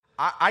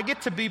I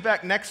get to be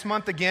back next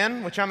month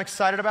again, which I'm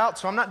excited about,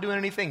 so I'm not doing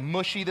anything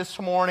mushy this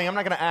morning. I'm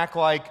not going to act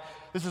like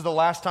this is the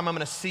last time I'm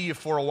going to see you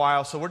for a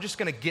while, so we're just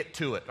going to get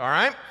to it, all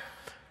right?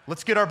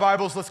 Let's get our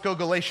Bibles. Let's go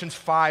Galatians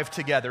 5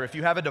 together. If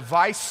you have a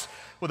device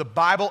with a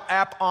Bible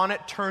app on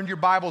it, turn your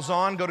Bibles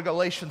on. Go to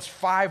Galatians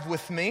 5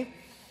 with me.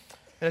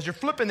 And as you're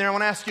flipping there, I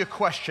want to ask you a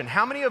question.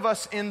 How many of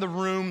us in the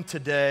room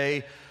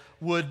today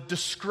would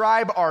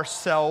describe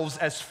ourselves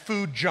as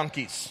food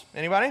junkies?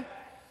 Anybody?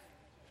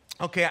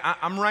 Okay,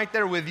 I'm right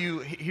there with you.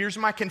 Here's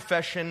my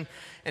confession,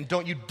 and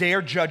don't you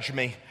dare judge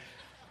me.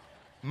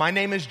 My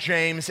name is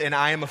James, and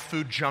I am a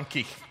food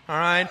junkie, all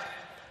right?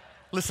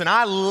 Listen,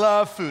 I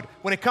love food.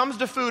 When it comes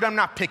to food, I'm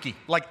not picky,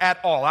 like at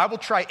all. I will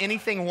try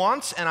anything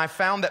once, and I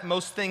found that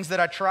most things that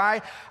I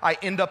try, I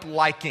end up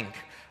liking.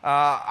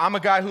 I'm a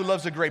guy who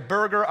loves a great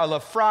burger. I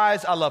love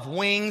fries. I love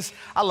wings.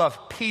 I love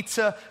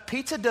pizza.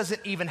 Pizza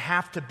doesn't even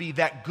have to be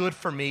that good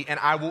for me, and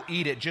I will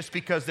eat it just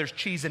because there's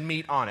cheese and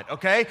meat on it,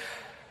 okay?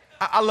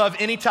 I love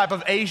any type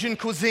of Asian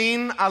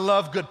cuisine. I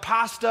love good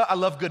pasta. I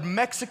love good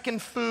Mexican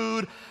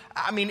food.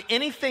 I mean,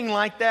 anything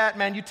like that,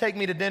 man, you take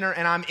me to dinner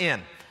and I'm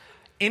in.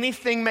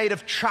 Anything made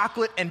of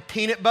chocolate and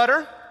peanut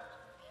butter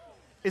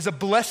is a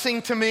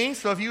blessing to me.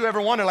 So if you ever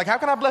wonder, like, how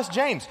can I bless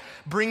James?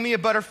 Bring me a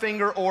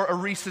Butterfinger or a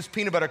Reese's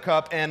peanut butter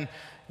cup and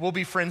we'll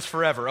be friends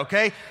forever,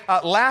 okay?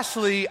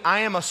 Lastly, I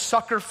am a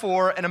sucker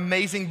for an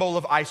amazing bowl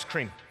of ice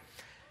cream.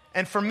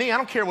 And for me, I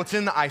don't care what's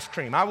in the ice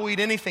cream. I will eat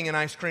anything in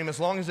ice cream as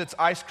long as it's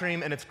ice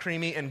cream and it's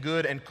creamy and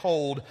good and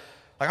cold.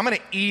 Like, I'm going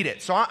to eat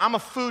it. So I'm a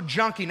food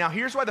junkie. Now,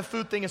 here's why the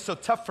food thing is so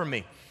tough for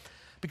me.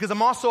 Because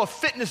I'm also a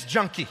fitness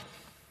junkie.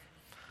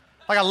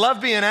 Like, I love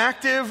being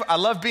active. I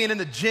love being in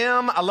the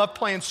gym. I love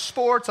playing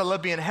sports. I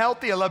love being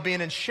healthy. I love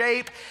being in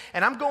shape.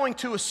 And I'm going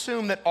to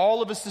assume that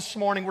all of us this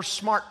morning, we're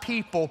smart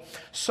people.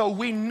 So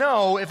we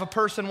know if a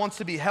person wants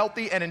to be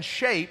healthy and in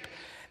shape,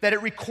 that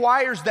it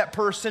requires that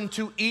person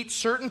to eat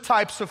certain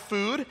types of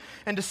food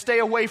and to stay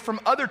away from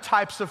other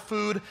types of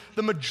food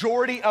the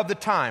majority of the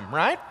time,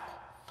 right?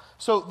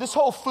 So this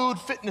whole food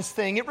fitness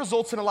thing, it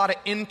results in a lot of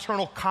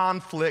internal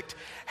conflict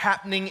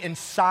happening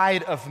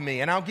inside of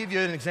me. And I'll give you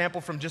an example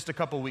from just a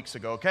couple weeks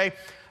ago, okay?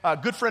 A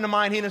good friend of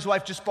mine, he and his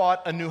wife just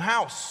bought a new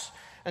house.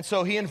 And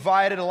so he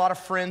invited a lot of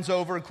friends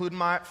over, including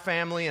my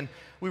family, and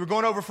we were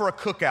going over for a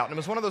cookout. And it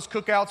was one of those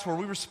cookouts where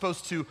we were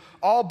supposed to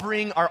all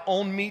bring our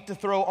own meat to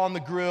throw on the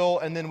grill,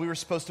 and then we were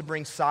supposed to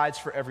bring sides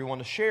for everyone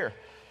to share.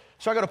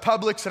 So I go to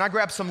Publix and I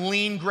grab some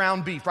lean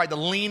ground beef, right? The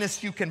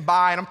leanest you can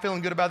buy, and I'm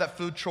feeling good about that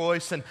food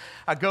choice. And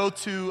I go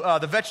to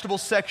the vegetable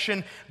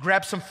section,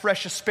 grab some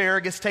fresh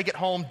asparagus, take it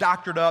home,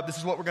 doctored up. This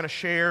is what we're going to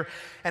share.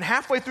 And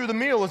halfway through the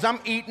meal, as I'm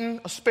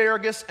eating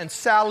asparagus and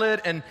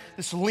salad and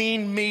this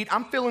lean meat,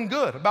 I'm feeling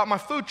good about my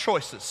food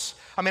choices.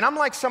 I mean, I'm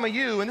like some of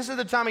you, and this is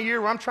the time of year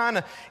where I'm trying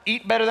to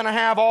eat better than I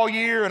have all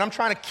year, and I'm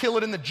trying to kill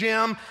it in the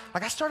gym.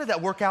 Like, I started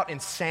that workout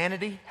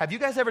Insanity. Have you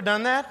guys ever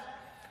done that?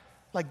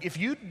 Like, if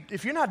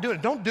you're not doing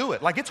it, don't do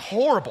it. Like, it's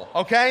horrible,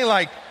 okay?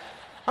 Like,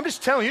 I'm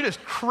just telling you, it is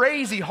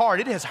crazy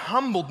hard. It has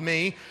humbled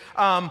me.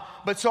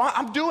 But so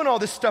I'm doing all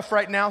this stuff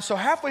right now. So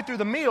halfway through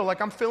the meal,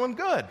 like, I'm feeling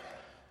good.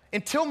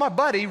 Until my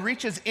buddy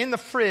reaches in the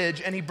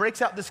fridge and he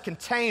breaks out this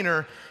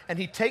container and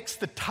he takes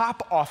the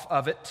top off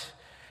of it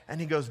and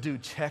he goes,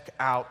 dude, check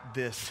out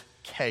this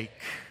cake.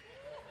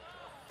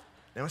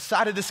 Now,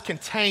 inside of this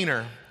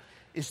container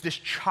is this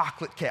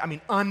chocolate cake. I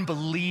mean,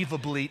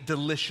 unbelievably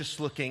delicious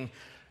looking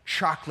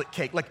chocolate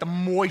cake. Like, the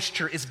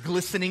moisture is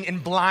glistening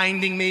and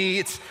blinding me.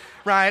 It's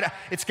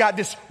got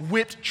this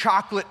whipped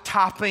chocolate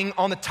topping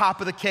on the top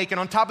of the cake, and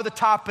on top of the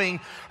topping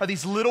are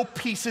these little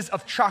pieces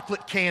of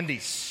chocolate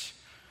candies.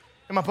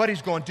 And my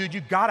buddy's going, dude, you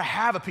gotta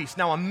have a piece.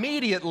 Now,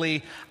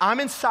 immediately, I'm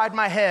inside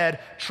my head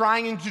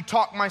trying to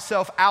talk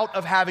myself out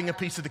of having a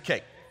piece of the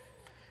cake.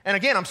 And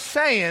again, I'm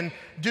saying,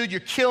 dude,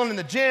 you're killing in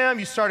the gym,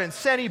 you started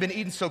Insanity, you've been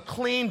eating so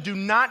clean, do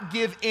not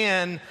give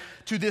in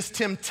to this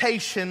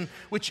temptation,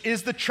 which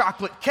is the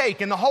chocolate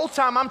cake. And the whole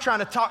time I'm trying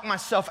to talk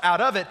myself out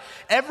of it,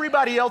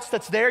 everybody else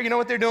that's there, you know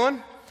what they're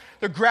doing?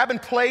 They're grabbing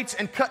plates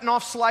and cutting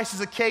off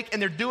slices of cake,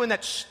 and they're doing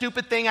that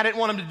stupid thing I didn't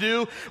want them to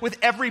do. With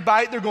every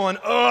bite, they're going,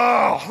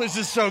 oh, this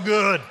is so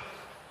good.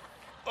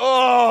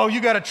 Oh,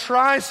 you got to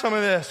try some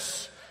of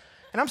this.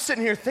 And I'm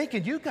sitting here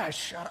thinking, you guys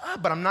shut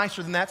up. But I'm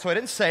nicer than that, so I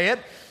didn't say it.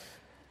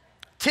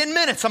 10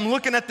 minutes, I'm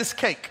looking at this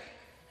cake.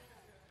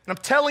 And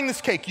I'm telling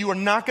this cake, you are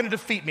not going to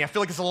defeat me. I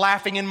feel like it's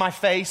laughing in my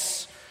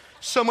face.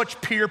 So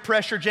much peer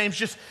pressure. James,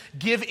 just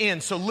give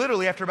in. So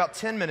literally, after about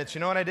 10 minutes,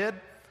 you know what I did?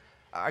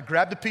 I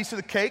grabbed a piece of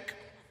the cake.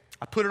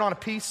 I put it on a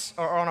piece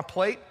or on a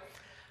plate.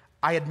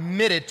 I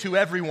admitted to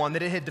everyone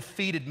that it had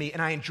defeated me, and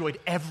I enjoyed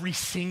every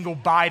single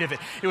bite of it.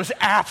 It was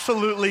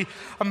absolutely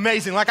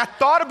amazing. Like, I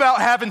thought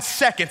about having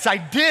seconds. I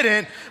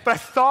didn't, but I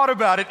thought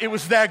about it. It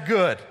was that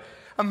good.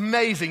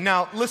 Amazing.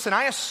 Now, listen,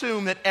 I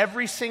assume that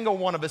every single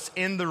one of us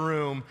in the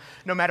room,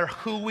 no matter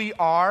who we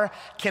are,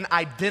 can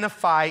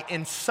identify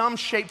in some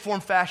shape, form,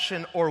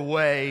 fashion, or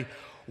way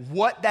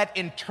what that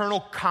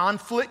internal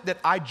conflict that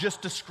I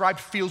just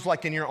described feels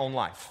like in your own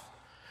life.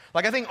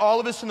 Like, I think all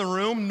of us in the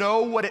room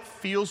know what it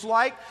feels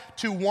like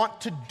to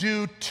want to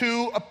do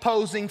two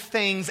opposing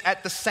things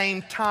at the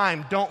same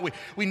time, don't we?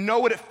 We know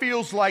what it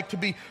feels like to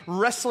be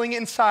wrestling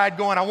inside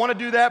going, I want to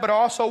do that, but I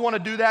also want to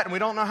do that, and we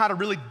don't know how to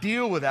really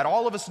deal with that.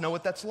 All of us know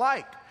what that's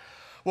like.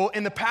 Well,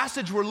 in the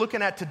passage we're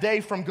looking at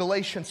today from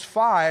Galatians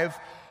 5,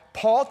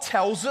 Paul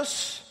tells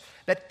us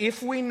that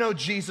if we know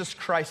Jesus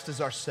Christ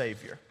as our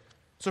Savior,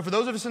 so for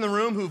those of us in the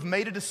room who've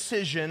made a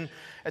decision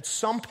at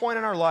some point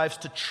in our lives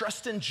to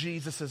trust in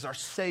Jesus as our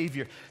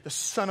Savior, the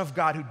Son of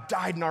God who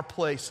died in our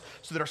place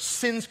so that our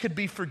sins could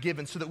be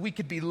forgiven, so that we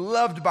could be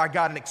loved by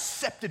God and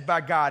accepted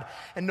by God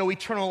and know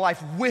eternal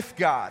life with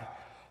God.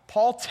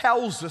 Paul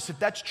tells us, if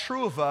that's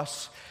true of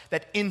us,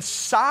 that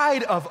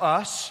inside of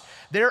us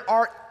there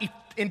are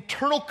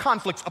internal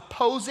conflicts,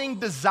 opposing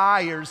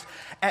desires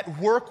at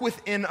work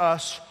within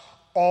us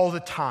all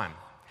the time.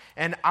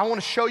 And I want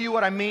to show you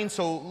what I mean,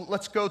 so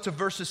let's go to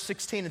verses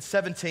 16 and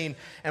 17,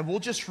 and we'll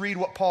just read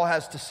what Paul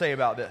has to say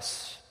about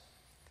this.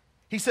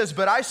 He says,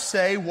 "But I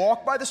say,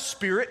 walk by the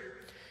Spirit,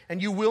 and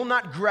you will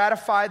not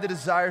gratify the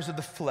desires of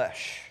the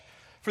flesh.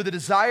 For the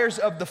desires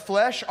of the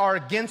flesh are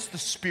against the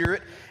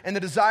Spirit, and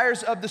the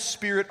desires of the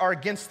Spirit are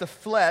against the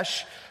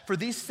flesh, for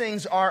these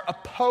things are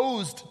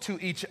opposed to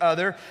each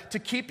other to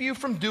keep you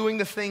from doing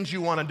the things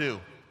you want to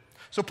do."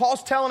 So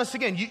Paul's telling us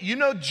again, you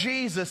know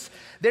Jesus,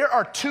 there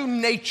are two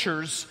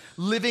natures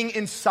living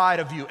inside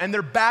of you, and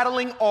they're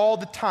battling all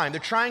the time. They're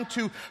trying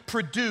to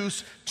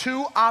produce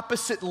two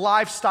opposite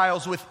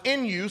lifestyles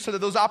within you so that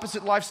those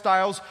opposite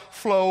lifestyles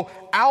flow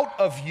out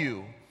of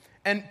you.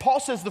 And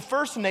Paul says the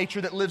first nature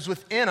that lives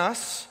within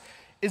us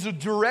is a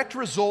direct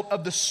result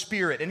of the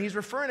Spirit, and he's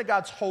referring to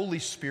God's Holy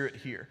Spirit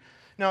here.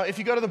 Now, if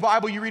you go to the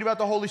Bible, you read about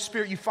the Holy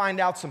Spirit, you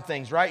find out some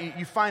things, right?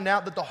 You find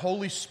out that the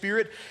Holy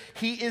Spirit,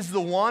 He is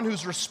the one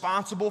who's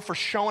responsible for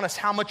showing us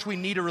how much we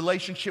need a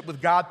relationship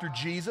with God through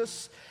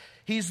Jesus.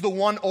 He's the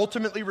one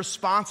ultimately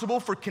responsible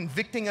for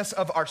convicting us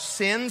of our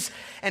sins,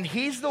 and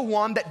He's the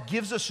one that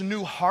gives us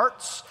new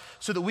hearts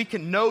so that we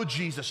can know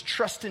Jesus,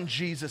 trust in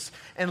Jesus,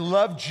 and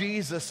love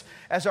Jesus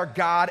as our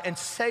God and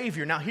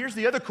Savior. Now, here's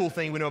the other cool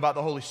thing we know about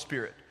the Holy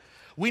Spirit.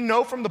 We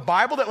know from the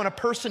Bible that when a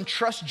person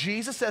trusts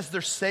Jesus as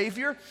their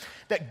Savior,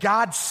 that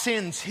God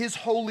sends His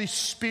Holy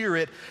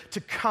Spirit to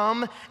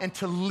come and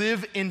to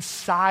live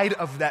inside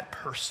of that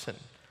person.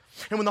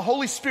 And when the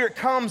Holy Spirit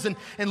comes and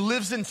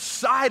lives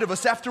inside of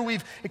us after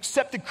we've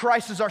accepted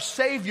Christ as our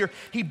Savior,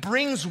 He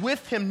brings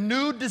with Him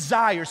new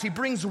desires. He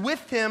brings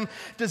with Him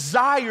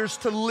desires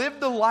to live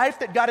the life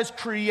that God has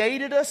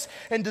created us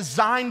and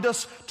designed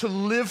us to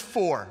live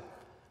for.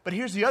 But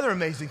here's the other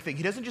amazing thing.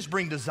 He doesn't just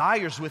bring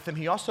desires with Him,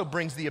 He also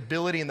brings the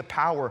ability and the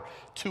power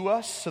to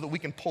us so that we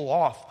can pull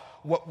off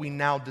what we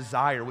now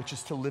desire, which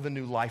is to live a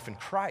new life in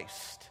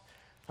Christ.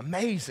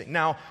 Amazing.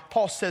 Now,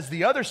 Paul says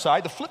the other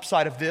side, the flip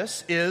side of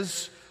this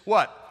is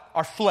what?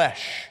 Our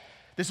flesh.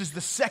 This is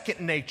the second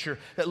nature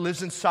that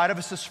lives inside of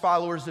us as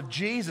followers of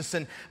Jesus.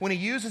 And when he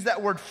uses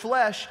that word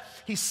flesh,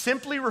 he's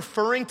simply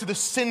referring to the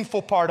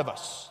sinful part of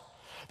us.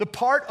 The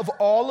part of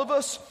all of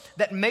us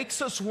that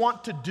makes us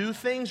want to do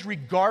things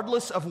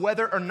regardless of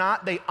whether or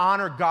not they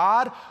honor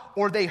God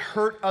or they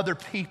hurt other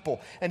people.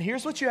 And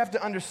here's what you have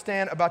to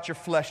understand about your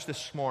flesh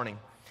this morning.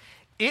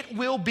 It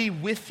will be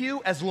with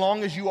you as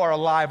long as you are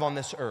alive on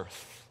this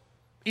earth.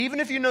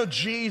 Even if you know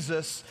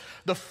Jesus,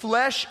 the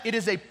flesh, it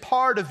is a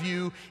part of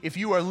you if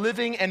you are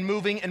living and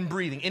moving and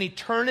breathing. In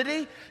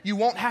eternity, you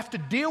won't have to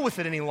deal with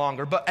it any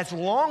longer. But as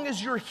long as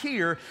you're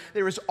here,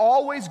 there is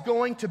always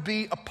going to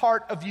be a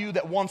part of you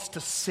that wants to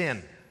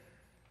sin.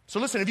 So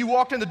listen, if you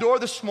walked in the door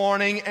this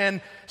morning and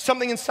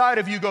something inside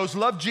of you goes,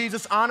 love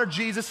Jesus, honor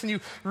Jesus, and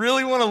you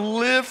really want to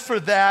live for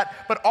that,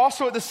 but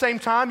also at the same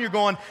time you're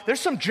going,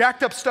 there's some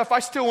jacked up stuff I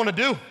still want to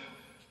do.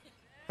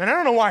 And I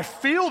don't know why I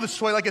feel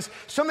this way, like it's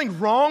something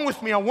wrong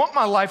with me. I want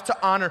my life to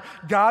honor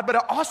God, but I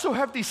also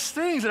have these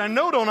things that I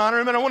know don't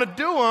honor Him and I want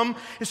to do them.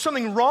 Is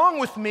something wrong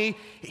with me?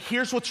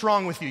 Here's what's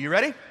wrong with you. You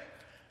ready?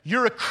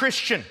 You're a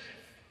Christian.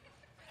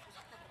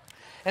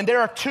 And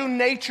there are two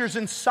natures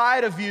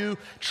inside of you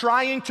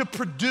trying to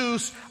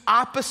produce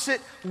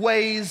opposite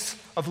ways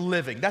of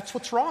living. That's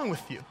what's wrong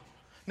with you.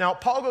 Now,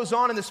 Paul goes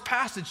on in this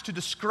passage to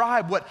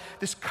describe what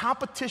this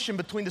competition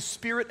between the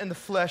spirit and the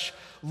flesh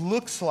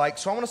looks like.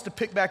 So I want us to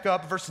pick back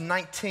up verse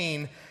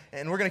 19,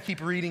 and we're going to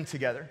keep reading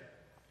together.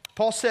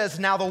 Paul says,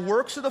 "Now the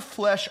works of the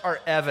flesh are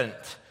evident: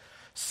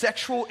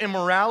 sexual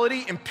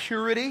immorality,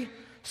 impurity,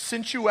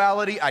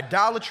 sensuality,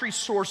 idolatry,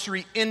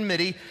 sorcery,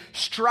 enmity,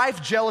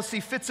 strife, jealousy,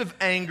 fits of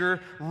anger,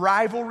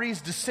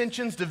 rivalries,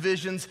 dissensions,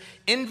 divisions,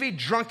 envy,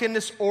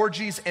 drunkenness,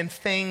 orgies, and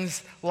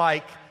things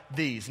like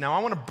these." Now,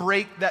 I want to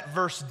break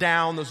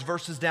those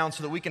verses down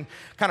so that we can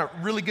kind of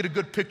really get a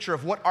good picture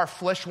of what our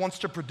flesh wants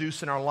to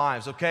produce in our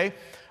lives, okay?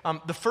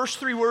 The first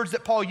three words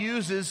that Paul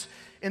uses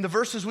in the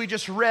verses we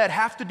just read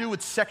have to do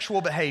with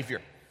sexual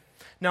behavior.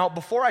 Now,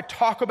 before I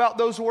talk about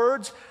those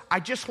words, I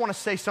just want to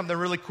say something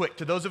really quick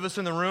to those of us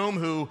in the room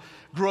who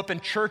grew up in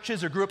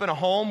churches or grew up in a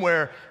home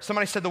where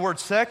somebody said the word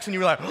sex and you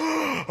were like,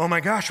 oh my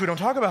gosh, we don't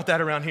talk about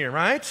that around here,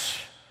 right?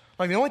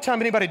 Like, the only time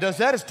anybody does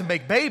that is to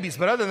make babies,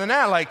 but other than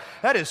that, like,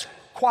 that is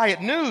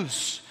quiet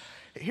news.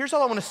 Here's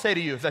all I want to say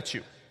to you, if that's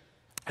you.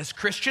 As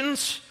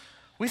Christians,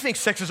 we think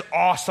sex is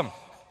awesome.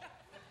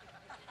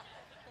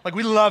 Like,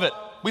 we love it.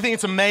 We think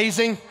it's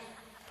amazing.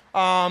 We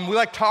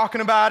like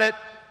talking about it.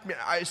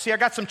 I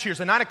got some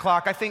cheers. At 9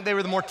 o'clock, I think they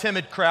were the more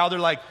timid crowd. They're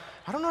like,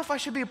 I don't know if I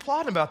should be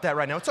applauding about that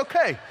right now. It's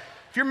okay.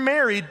 If you're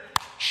married,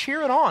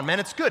 cheer it on, man.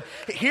 It's good.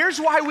 Here's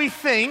why we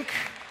think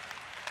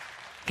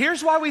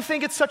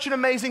it's such an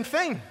amazing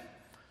thing.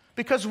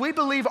 Because we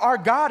believe our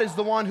God is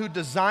the one who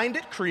designed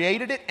it,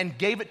 created it, and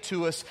gave it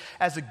to us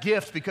as a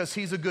gift because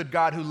he's a good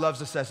God who loves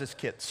us as his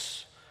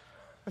kids.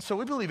 And so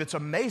we believe it's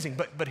amazing,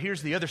 but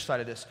here's the other side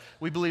of this.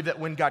 We believe that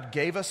when God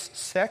gave us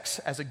sex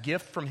as a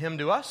gift from him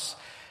to us,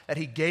 that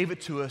he gave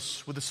it to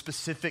us with a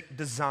specific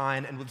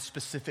design and with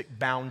specific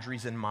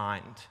boundaries in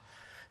mind.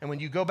 And when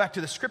you go back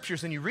to the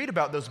scriptures and you read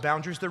about those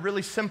boundaries, they're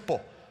really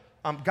simple.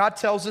 God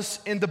tells us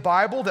in the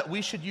Bible that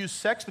we should use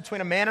sex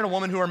between a man and a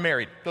woman who are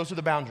married. Those are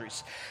the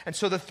boundaries. And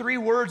so the three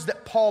words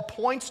that Paul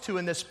points to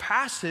in this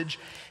passage,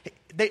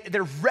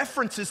 they're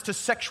references to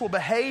sexual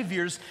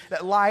behaviors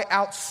that lie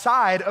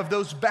outside of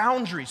those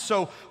boundaries.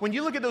 So when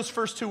you look at those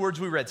first two words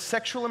we read,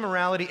 sexual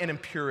immorality and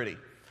impurity,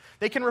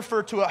 they can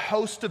refer to a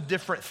host of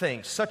different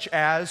things, such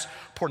as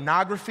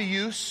pornography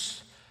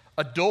use,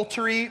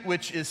 adultery,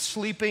 which is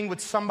sleeping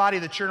with somebody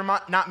that you're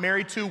not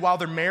married to while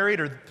they're married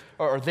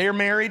or they're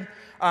married.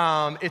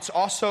 It's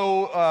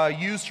also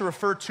used to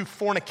refer to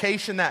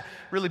fornication, that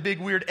really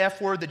big weird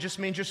F word that just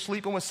means you're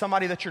sleeping with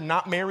somebody that you're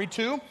not married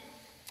to.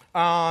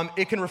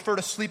 It can refer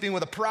to sleeping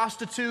with a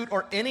prostitute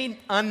or any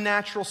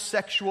unnatural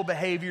sexual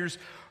behaviors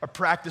or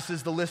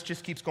practices. The list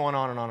just keeps going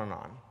on and on and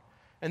on.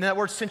 And that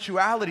word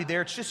sensuality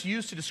there, it's just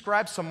used to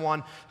describe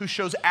someone who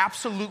shows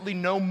absolutely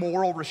no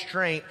moral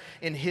restraint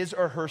in his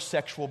or her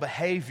sexual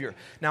behavior.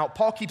 Now,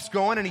 Paul keeps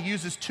going and he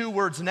uses two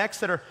words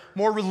next that are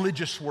more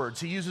religious words.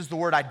 He uses the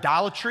word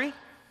idolatry.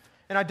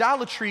 And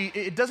idolatry,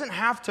 it doesn't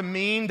have to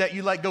mean that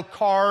you like go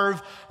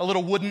carve a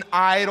little wooden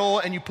idol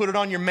and you put it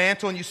on your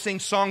mantle and you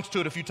sing songs to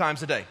it a few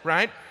times a day,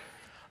 right?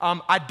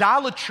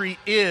 Idolatry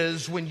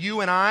is when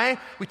you and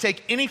we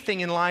take anything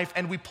in life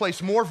and we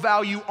place more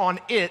value on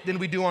it than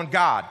we do on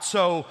God.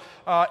 So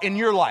in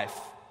your life,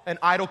 an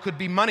idol could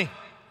be money.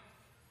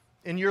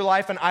 In your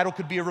life, an idol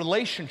could be a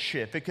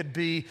relationship. It could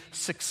be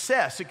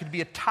success. It could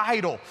be a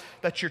title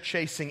that you're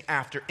chasing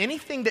after.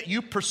 Anything that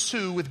you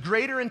pursue with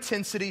greater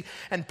intensity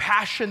and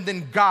passion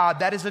than God,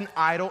 that is an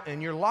idol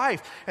in your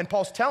life. And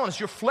Paul's telling us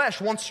your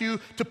flesh wants you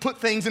to put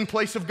things in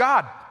place of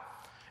God.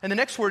 And the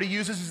next word he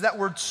uses is that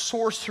word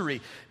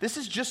sorcery. This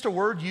is just a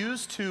word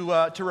used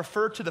to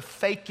refer to the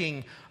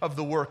faking of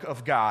the work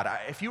of God.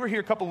 If you were here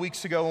a couple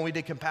weeks ago when we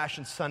did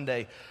Compassion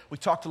Sunday, we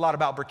talked a lot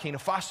about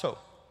Burkina Faso.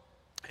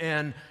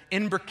 And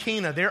in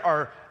Burkina, there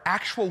are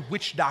actual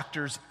witch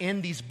doctors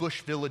in these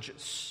bush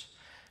villages.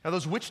 Now,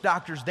 those witch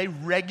doctors, they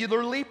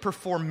regularly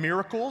perform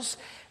miracles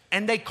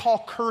and they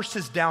call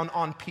curses down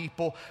on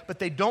people, but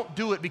they don't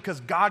do it because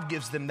God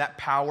gives them that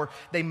power.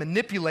 They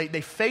manipulate, they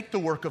fake the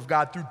work of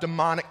God through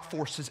demonic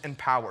forces and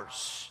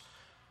powers.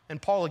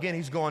 And Paul, again,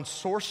 he's going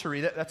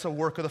sorcery. That's a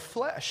work of the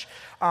flesh.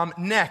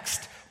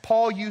 Next,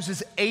 Paul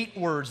uses 8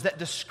 words that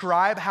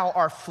describe how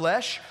our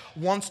flesh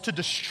wants to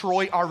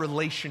destroy our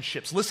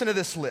relationships. Listen to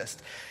this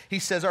list. He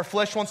says our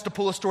flesh wants to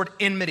pull us toward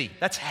enmity.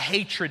 That's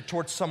hatred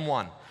towards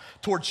someone.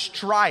 Towards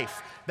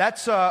strife.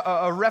 That's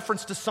a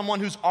reference to someone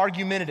who's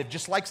argumentative,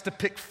 just likes to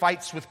pick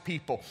fights with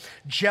people.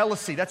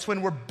 Jealousy, that's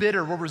when we're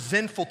bitter, we're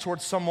resentful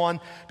towards someone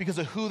because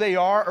of who they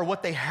are or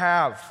what they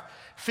have.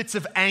 Fits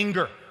of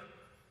anger.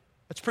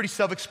 That's pretty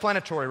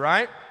self-explanatory,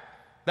 right?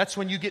 That's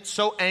when you get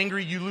so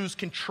angry you lose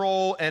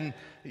control and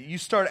you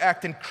start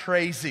acting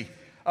crazy.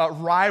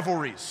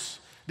 Rivalries.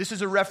 This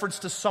is a reference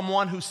to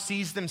someone who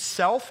sees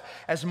themselves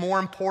as more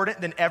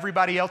important than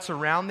everybody else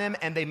around them,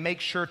 and they make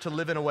sure to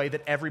live in a way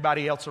that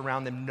everybody else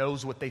around them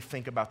knows what they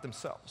think about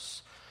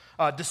themselves.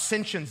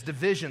 Dissensions,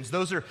 divisions,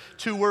 those are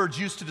 2 words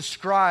used to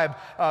describe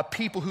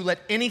people who let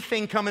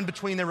anything come in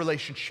between their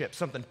relationships.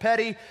 Something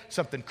petty,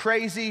 something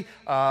crazy,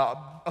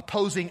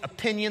 opposing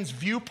opinions,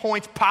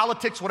 viewpoints,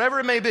 politics, whatever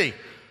it may be.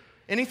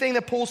 Anything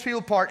that pulls people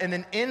apart. And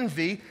then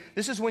envy,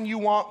 this is when you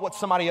want what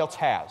somebody else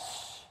has.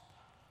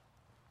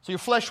 So your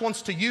flesh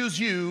wants to use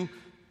you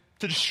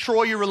to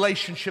destroy your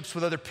relationships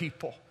with other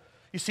people.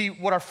 You see,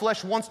 what our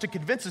flesh wants to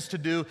convince us to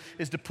do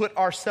is to put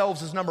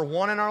ourselves as number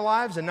 1 in our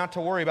lives and not to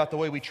worry about the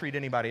way we treat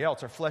anybody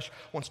else. Our flesh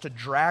wants to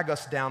drag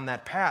us down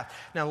that path.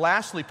 Now,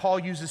 lastly, Paul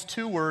uses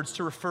 2 words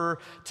to refer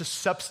to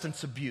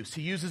substance abuse.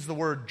 He uses the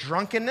word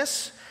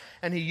drunkenness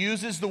and he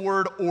uses the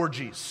word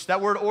orgies.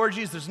 That word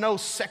orgies, there's no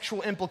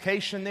sexual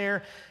implication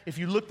there. If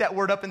you look that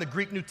word up in the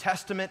Greek New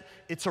Testament,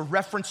 it's a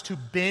reference to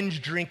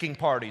binge drinking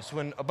parties,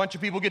 when a bunch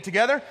of people get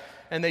together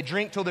and they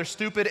drink till they're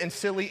stupid and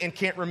silly and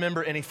can't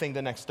remember anything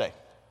the next day.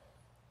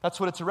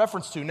 That's what it's a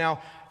reference to.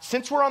 Now,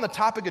 since we're on the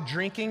topic of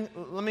drinking,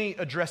 let me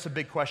address a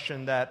big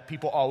question that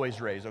people always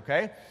raise,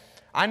 okay?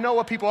 I know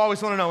what people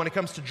always want to know when it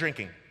comes to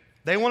drinking.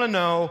 They want to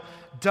know,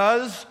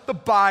 does the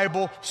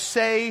Bible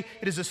say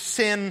it is a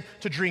sin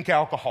to drink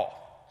alcohol?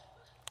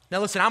 Now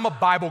listen, I'm a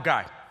Bible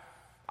guy.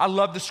 I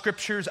love the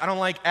scriptures. I don't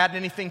like adding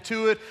anything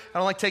to it. I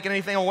don't like taking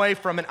anything away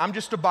from it. I'm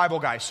just a Bible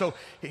guy. So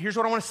here's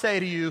what I want to say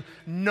to you.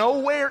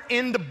 Nowhere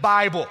in the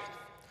Bible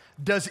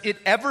does it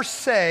ever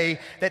say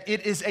that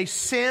it is a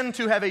sin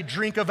to have a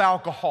drink of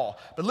alcohol.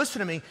 But listen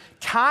to me,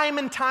 time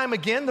and time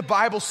again, the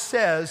Bible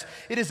says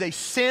it is a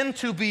sin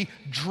to be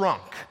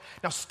drunk.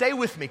 Now stay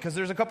with me because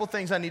there's a couple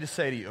things I need to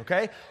say to you,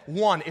 okay?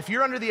 One, if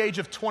you're under the age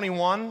of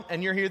 21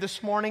 and you're here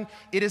this morning,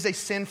 it is a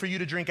sin for you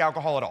to drink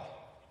alcohol at all.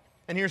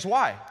 And here's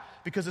why.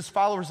 Because as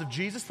followers of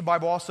Jesus, the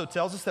Bible also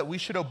tells us that we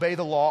should obey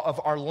the law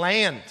of our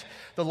land.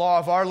 The law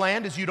of our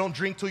land is you don't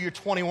drink till you're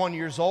 21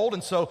 years old.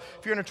 And so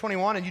if you're under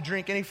 21 and you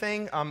drink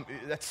anything,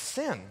 that's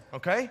sin,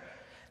 okay?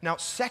 Now,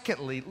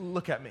 secondly,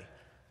 look at me.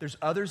 There's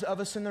others of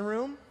us in the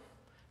room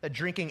that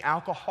drinking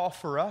alcohol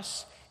for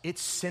us,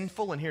 it's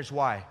sinful, and here's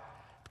why.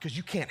 Because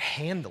you can't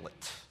handle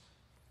it.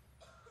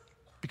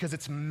 Because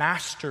it's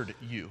mastered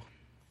you.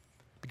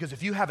 Because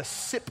if you have a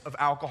sip of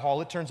alcohol,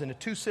 it turns into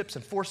 2 sips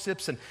and 4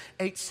 sips and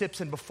 8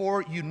 sips, and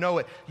before you know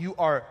it, you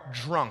are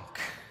drunk.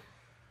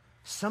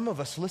 Some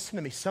of us, listen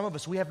to me, some of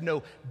us, we have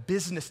no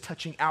business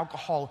touching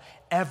alcohol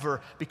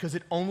ever because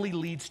it only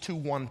leads to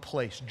one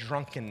place,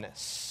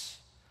 drunkenness.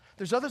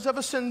 There's others of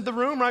us in the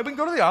room, right? We can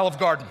go to the Olive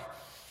Garden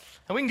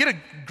and we can get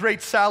a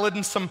great salad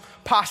and some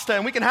pasta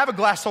and we can have a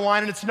glass of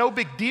wine and it's no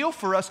big deal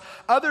for us.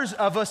 Others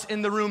of us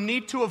in the room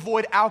need to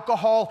avoid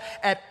alcohol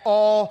at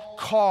all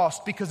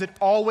costs because it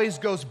always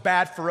goes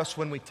bad for us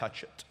when we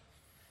touch it.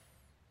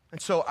 And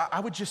so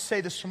I would just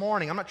say this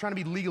morning, I'm not trying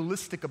to be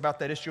legalistic about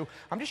that issue.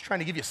 I'm just trying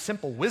to give you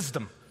simple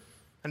wisdom.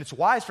 And it's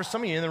wise for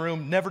some of you in the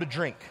room never to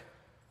drink.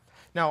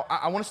 Now,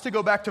 I want us to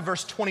go back to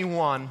verse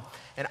 21,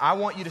 and I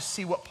want you to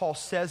see what Paul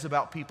says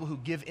about people who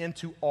give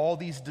into all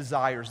these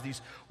desires, these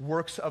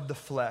works of the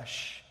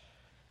flesh.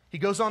 He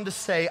goes on to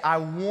say, I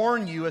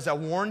warn you, as I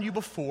warned you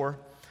before,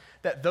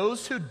 that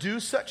those who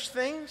do such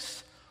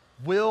things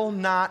will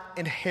not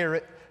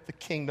inherit the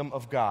kingdom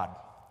of God.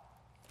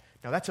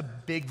 Now, that's a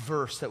big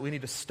verse that we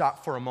need to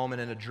stop for a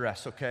moment and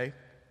address, okay?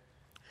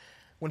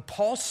 When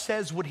Paul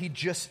says what he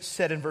just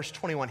said in verse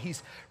 21,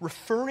 he's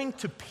referring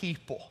to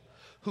people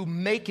who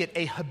make it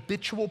a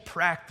habitual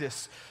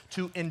practice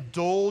to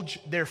indulge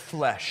their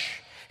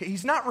flesh.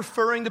 He's not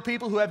referring to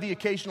people who have the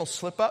occasional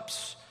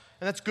slip-ups,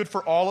 and that's good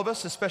for all of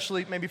us,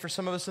 especially maybe for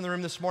some of us in the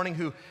room this morning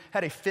who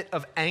had a fit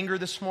of anger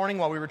this morning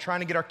while we were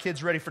trying to get our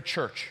kids ready for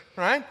church,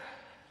 right?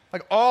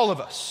 Like all of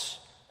us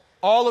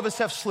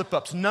have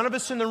slip-ups. None of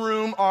us in the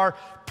room are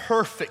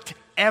perfect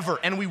ever,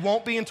 and we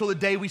won't be until the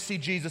day we see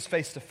Jesus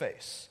face to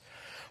face.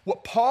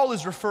 What Paul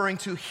is referring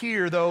to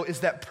here, though,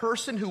 is that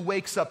person who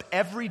wakes up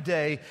every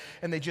day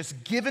and they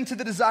just give into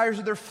the desires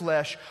of their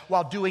flesh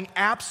while doing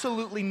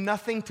absolutely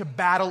nothing to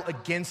battle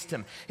against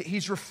him.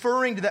 He's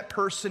referring to that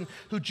person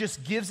who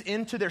just gives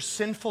into their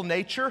sinful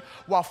nature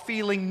while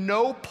feeling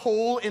no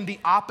pull in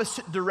the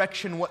opposite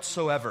direction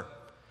whatsoever.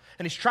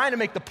 And he's trying to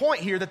make the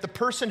point here that the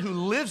person who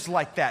lives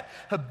like that,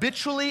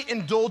 habitually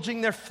indulging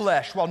their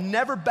flesh while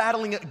never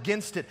battling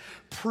against it,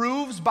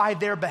 proves by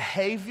their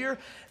behavior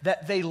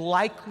that they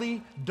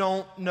likely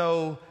don't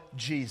know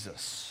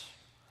Jesus.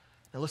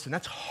 Now listen,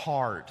 that's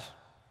hard.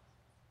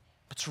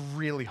 It's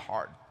really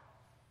hard.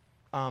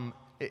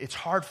 It's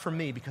hard for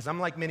me because I'm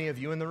like many of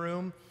you in the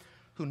room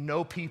who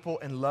know people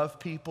and love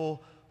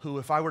people who,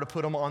 if I were to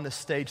put them on this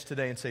stage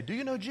today and say, do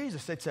you know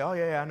Jesus? They'd say, oh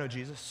yeah, I know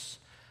Jesus.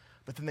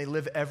 But then they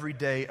live every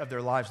day of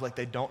their lives like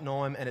they don't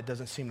know him and it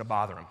doesn't seem to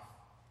bother them.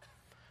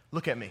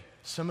 Look at me.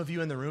 Some of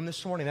you in the room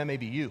this morning, that may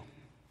be you.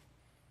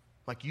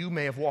 Like you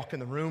may have walked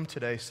in the room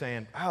today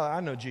saying, oh,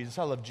 I know Jesus,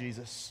 I love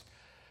Jesus.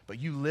 But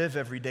you live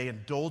every day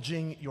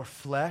indulging your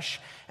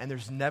flesh and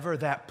there's never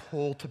that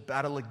pull to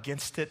battle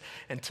against it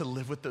and to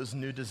live with those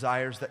new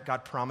desires that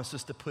God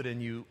promises to put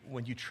in you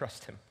when you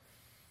trust him.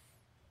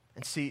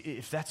 And see,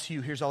 if that's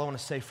you, here's all I want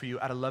to say for you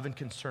out of love and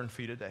concern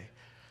for you today.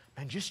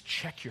 Man, just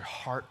check your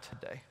heart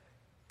today.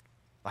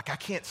 Like I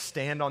can't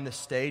stand on this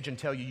stage and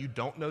tell you you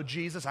don't know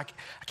Jesus. I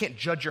can't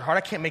judge your heart.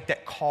 I can't make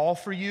that call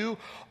for you.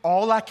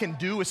 All I can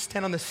do is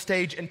stand on the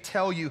stage and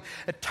tell you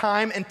that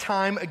time and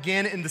time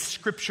again in the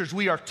scriptures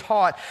we are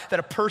taught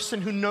that a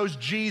person who knows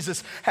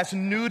Jesus has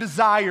new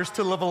desires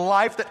to live a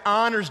life that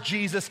honors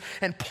Jesus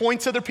and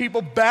points other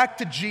people back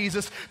to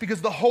Jesus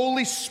because the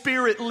Holy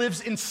Spirit lives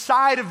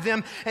inside of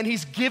them and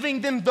he's giving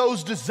them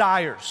those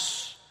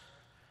desires.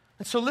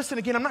 And so listen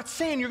again, I'm not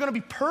saying you're going to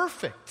be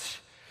perfect.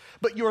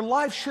 But your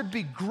life should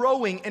be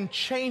growing and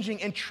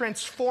changing and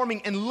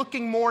transforming and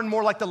looking more and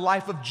more like the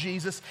life of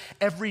Jesus.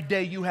 Every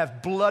day you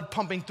have blood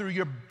pumping through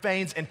your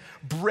veins and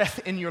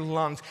breath in your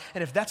lungs.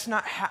 And if that's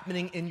not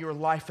happening in your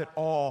life at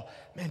all,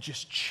 man,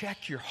 just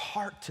check your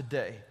heart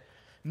today.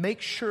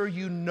 Make sure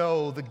you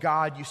know the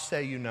God you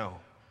say you know.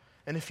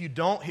 And if you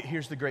don't,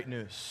 here's the great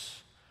news.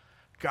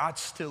 God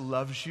still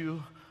loves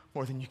you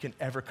more than you can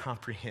ever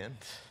comprehend.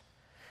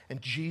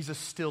 And Jesus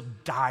still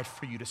died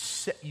for you to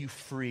set you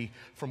free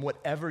from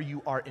whatever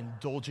you are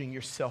indulging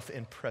yourself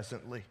in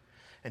presently.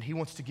 And he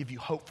wants to give you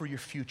hope for your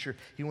future.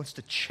 He wants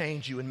to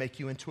change you and make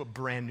you into a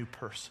brand new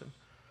person.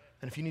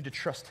 And if you need to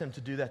trust him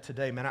to do that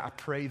today, man, I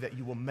pray that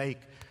you will make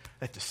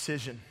that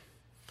decision.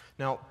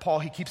 Now, Paul,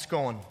 he keeps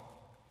going.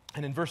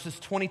 And in verses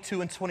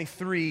 22 and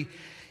 23,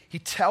 he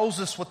tells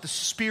us what the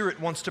Spirit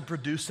wants to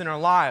produce in our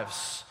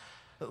lives.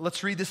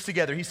 Let's read this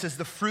together. He says,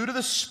 the fruit of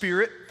the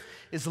Spirit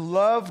is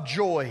love,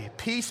 joy,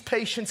 peace,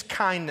 patience,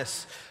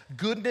 kindness,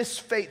 goodness,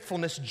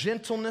 faithfulness,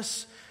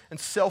 gentleness, and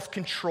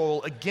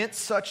self-control.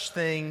 Against such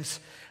things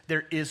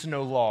there is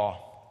no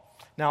law.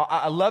 Now,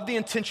 I love the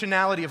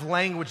intentionality of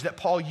language that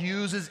Paul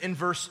uses in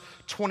verse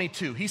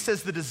 22. He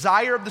says the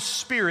desire of the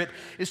Spirit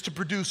is to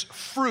produce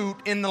fruit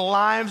in the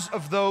lives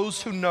of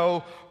those who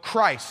know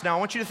Christ. Now, I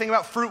want you to think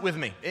about fruit with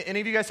me.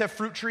 Any of you guys have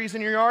fruit trees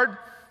in your yard?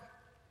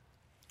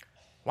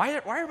 Why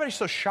are everybody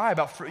so shy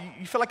about fruit?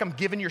 You feel like I'm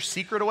giving your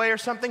secret away or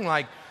something?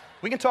 Like,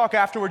 we can talk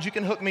afterwards, you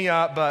can hook me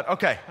up, but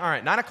okay, all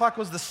right, 9 o'clock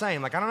was the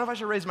same. Like, I don't know if I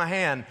should raise my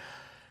hand.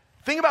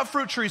 Think about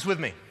fruit trees with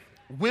me.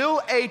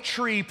 Will a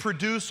tree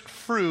produce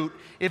fruit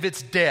if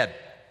it's dead?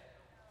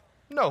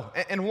 No.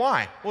 And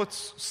why? Well,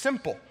 it's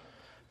simple.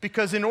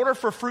 Because in order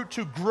for fruit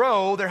to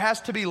grow, there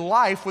has to be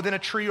life within a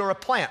tree or a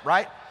plant,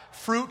 right?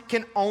 Fruit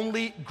can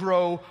only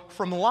grow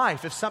from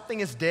life. If something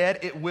is dead,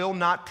 it will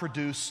not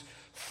produce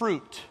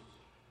fruit.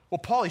 Well,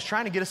 Paul, he's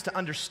trying to get us to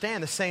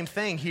understand the same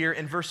thing here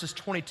in verses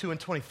 22 and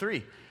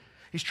 23.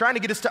 He's trying to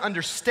get us to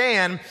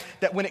understand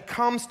that when it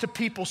comes to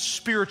people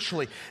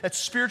spiritually, that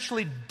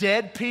spiritually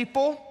dead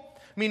people,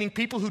 meaning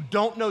people who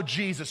don't know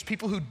Jesus,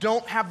 people who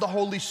don't have the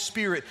Holy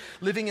Spirit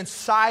living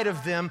inside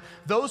of them,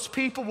 those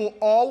people will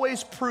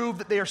always prove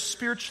that they are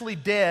spiritually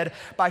dead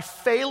by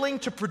failing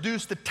to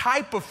produce the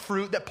type of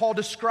fruit that Paul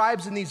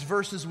describes in these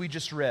verses we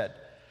just read.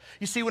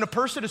 You see, when a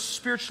person is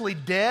spiritually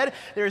dead,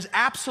 there is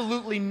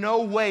absolutely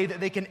no way that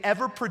they can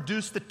ever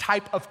produce the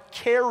type of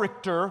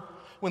character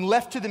when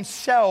left to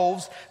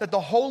themselves that the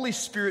Holy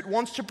Spirit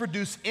wants to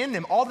produce in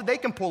them. All that they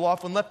can pull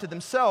off when left to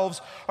themselves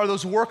are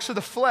those works of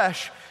the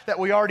flesh that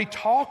we already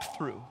talked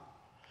through.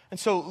 And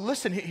so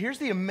listen, here's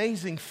the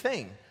amazing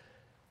thing.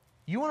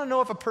 You want to know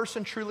if a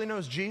person truly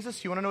knows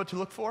Jesus? You want to know what to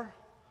look for?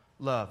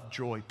 Love,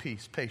 joy,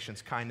 peace,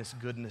 patience, kindness,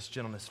 goodness,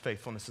 gentleness,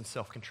 faithfulness, and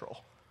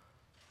self-control.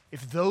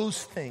 If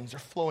those things are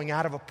flowing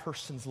out of a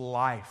person's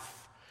life,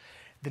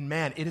 then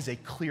man, it is a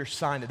clear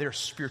sign that there's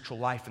spiritual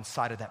life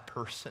inside of that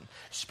person.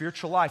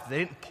 Spiritual life they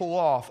didn't pull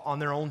off on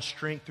their own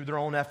strength, through their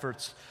own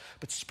efforts,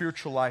 but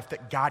spiritual life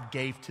that God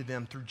gave to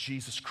them through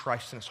Jesus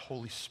Christ and His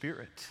Holy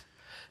Spirit.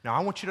 Now,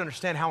 I want you to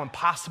understand how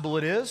impossible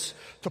it is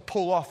to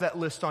pull off that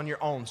list on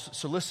your own.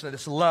 So listen to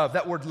this, love,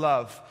 that word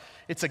love.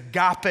 It's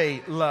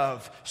agape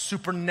love,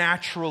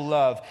 supernatural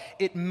love.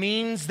 It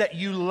means that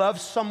you love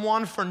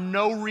someone for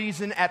no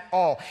reason at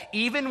all.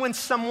 Even when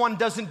someone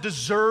doesn't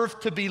deserve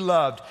to be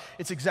loved.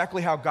 It's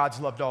exactly how God's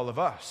loved all of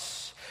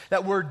us.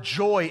 That word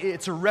joy,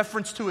 it's a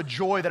reference to a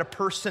joy that a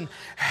person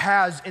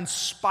has in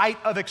spite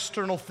of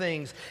external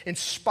things, in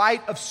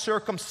spite of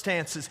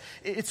circumstances.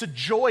 It's a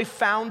joy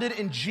founded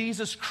in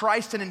Jesus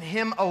Christ and in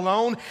Him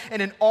alone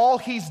and in all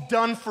He's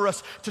done for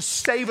us to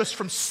save us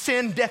from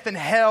sin, death, and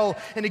hell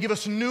and to give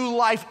us new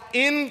life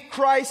in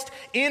Christ,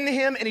 in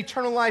Him, and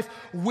eternal life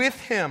with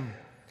Him.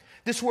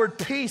 This word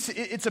peace,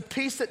 it's a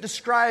peace that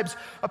describes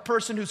a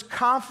person who's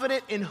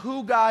confident in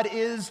who God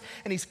is,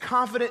 and he's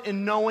confident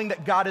in knowing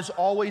that God is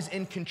always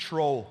in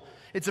control.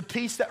 It's a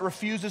peace that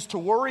refuses to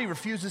worry,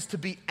 refuses to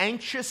be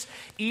anxious,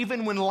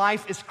 even when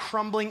life is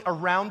crumbling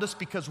around us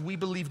because we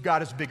believe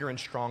God is bigger and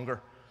stronger.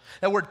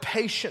 That word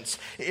patience,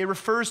 it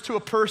refers to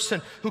a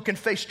person who can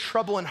face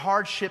trouble and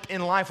hardship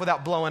in life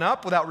without blowing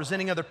up, without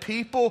resenting other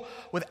people,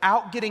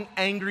 without getting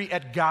angry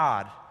at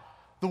God.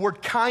 The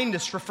word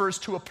kindness refers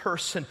to a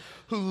person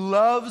who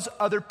loves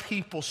other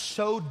people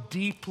so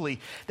deeply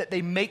that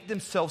they make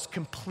themselves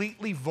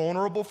completely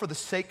vulnerable for the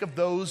sake of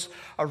those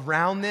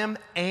around them,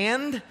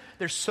 and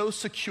they're so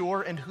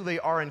secure in who they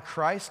are in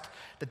Christ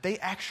that they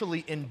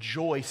actually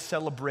enjoy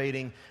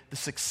celebrating the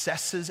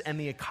successes and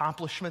the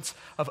accomplishments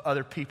of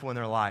other people in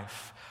their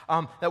life.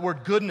 That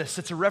word goodness,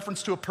 it's a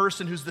reference to a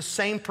person who's the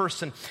same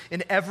person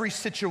in every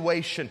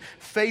situation.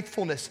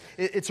 Faithfulness,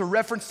 it's a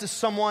reference to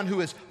someone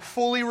who is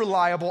fully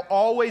reliable,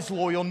 always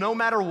loyal, no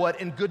matter what,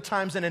 in good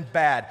times and in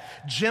bad.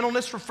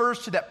 Gentleness refers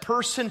to that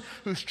person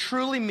who's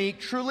truly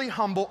meek, truly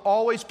humble,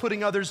 always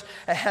putting others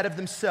ahead of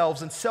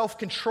themselves. And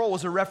self-control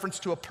is a reference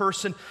to a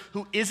person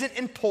who isn't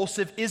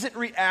impulsive, isn't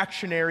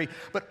reactionary,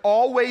 but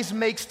always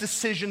makes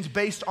decisions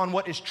based on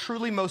what is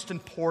truly most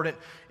important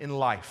in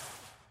life.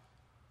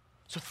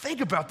 So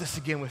think about this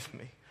again with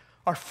me.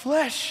 Our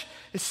flesh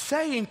is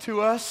saying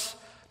to us,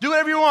 do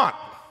whatever you want.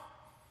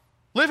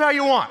 Live how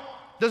you want.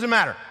 Doesn't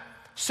matter.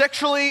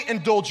 Sexually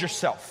indulge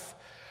yourself.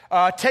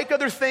 Take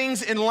other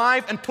things in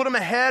life and put them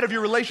ahead of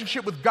your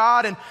relationship with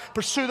God and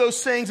pursue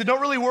those things and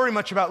don't really worry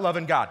much about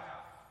loving God.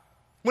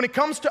 When it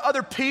comes to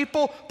other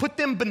people, put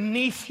them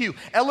beneath you.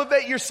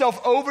 Elevate yourself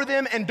over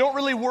them and don't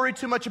really worry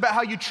too much about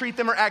how you treat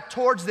them or act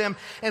towards them.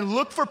 And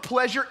look for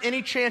pleasure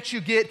any chance you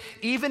get,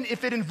 even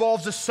if it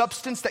involves a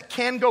substance that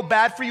can go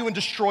bad for you and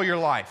destroy your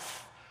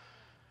life.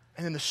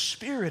 And then the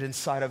Spirit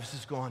inside of us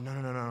is going,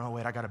 no,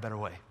 wait, I got a better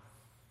way.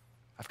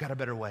 I've got a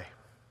better way.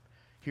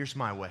 Here's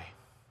my way.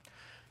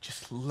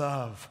 just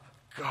love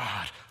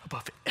God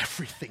above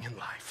everything in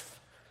life.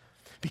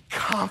 Be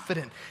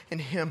confident in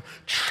him,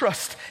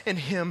 trust in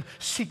him,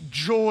 seek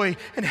joy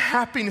and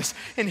happiness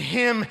in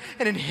him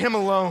and in him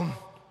alone.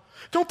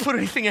 Don't put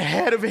anything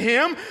ahead of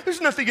him.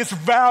 There's nothing as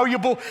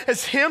valuable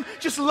as him.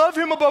 Just love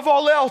him above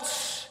all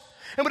else.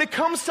 And when it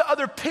comes to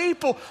other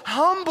people,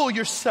 humble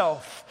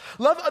yourself.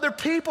 Love other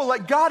people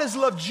like God has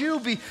loved you.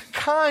 Be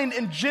kind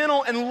and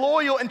gentle and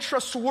loyal and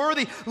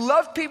trustworthy.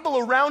 Love people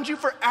around you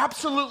for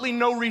absolutely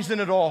no reason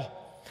at all.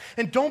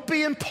 And don't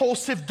be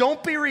impulsive.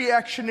 Don't be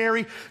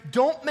reactionary.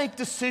 Don't make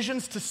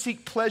decisions to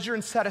seek pleasure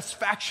and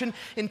satisfaction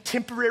in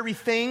temporary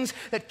things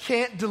that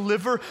can't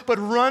deliver, but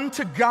run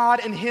to God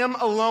and him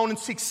alone and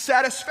seek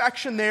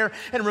satisfaction there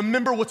and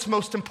remember what's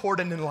most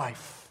important in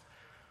life.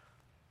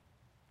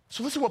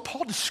 So listen to what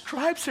Paul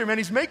describes here, man.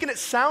 He's making it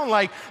sound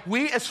like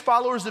we as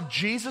followers of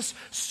Jesus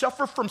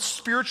suffer from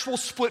spiritual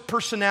split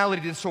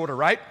personality disorder,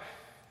 right?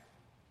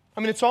 I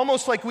mean, it's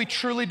almost like we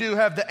truly do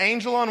have the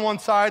angel on one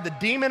side, the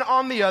demon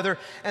on the other,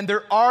 and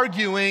they're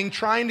arguing,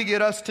 trying to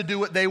get us to do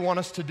what they want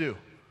us to do.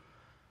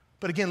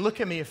 But again,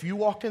 look at me. If you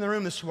walked in the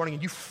room this morning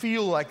and you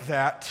feel like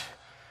that,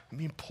 I'm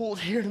being pulled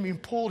here, I'm being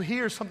pulled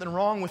here, something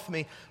wrong with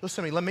me,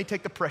 listen to me, let me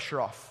take the pressure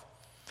off.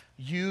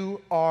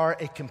 You are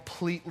a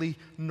completely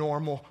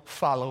normal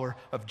follower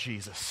of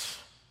Jesus.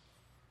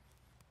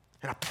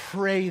 And I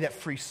pray that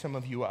frees some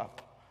of you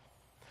up.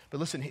 But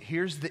listen,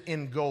 here's the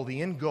end goal.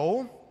 The end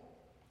goal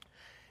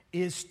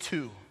is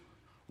to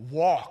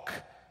walk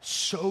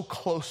so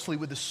closely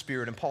with the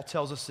Spirit. And Paul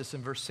tells us this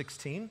in verse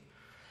 16,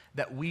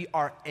 that we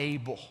are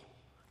able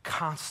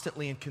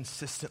constantly and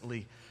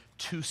consistently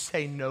to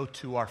say no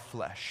to our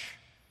flesh.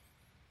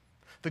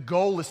 The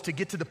goal is to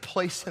get to the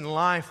place in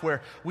life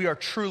where we are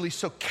truly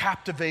so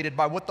captivated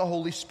by what the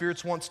Holy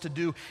Spirit wants to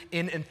do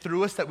in and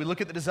through us that we look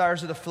at the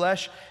desires of the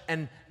flesh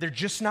and they're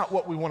just not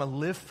what we want to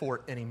live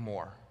for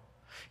anymore.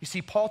 You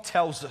see, Paul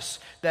tells us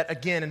that,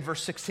 again, in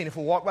verse 16, if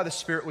we walk by the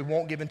Spirit, we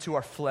won't give into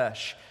our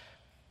flesh.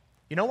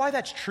 You know why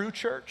that's true,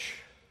 church?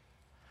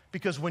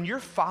 Because when you're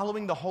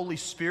following the Holy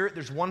Spirit,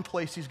 there's one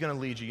place he's going to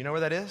lead you. You know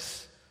where that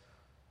is?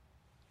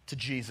 To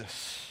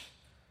Jesus.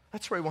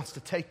 That's where he wants to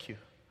take you.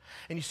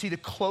 And you see, the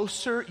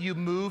closer you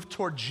move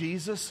toward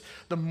Jesus,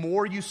 the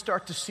more you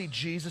start to see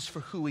Jesus for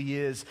who he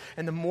is.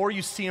 And the more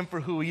you see him for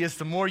who he is,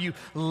 the more you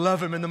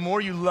love him. And the more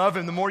you love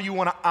him, the more you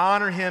want to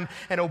honor him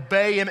and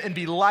obey him and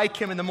be like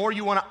him. And the more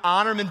you want to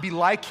honor him and be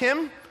like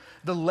him,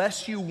 the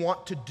less you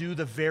want to do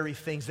the very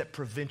things that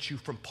prevent you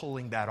from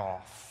pulling that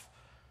off.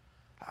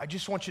 I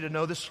just want you to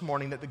know this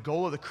morning that the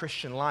goal of the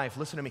Christian life,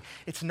 listen to me,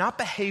 it's not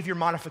behavior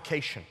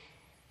modification.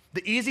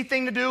 The easy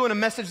thing to do in a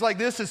message like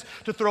this is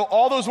to throw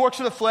all those works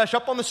of the flesh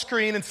up on the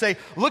screen and say,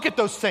 look at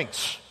those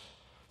things.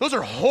 Those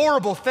are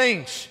horrible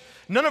things.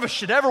 None of us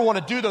should ever want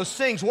to do those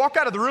things. Walk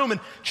out of the room and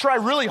try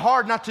really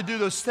hard not to do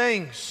those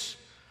things.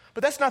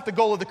 But that's not the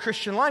goal of the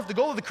Christian life. The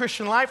goal of the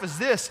Christian life is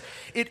this.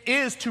 It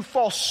is to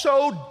fall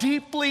so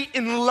deeply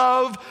in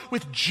love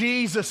with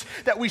Jesus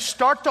that we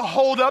start to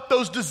hold up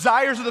those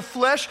desires of the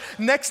flesh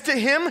next to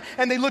him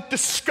and they look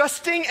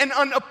disgusting and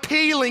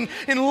unappealing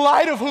in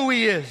light of who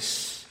he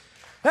is.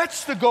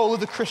 That's the goal of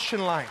the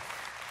Christian life.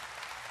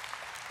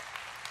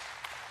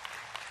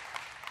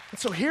 And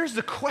so here's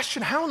the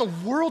question, how in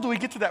the world do we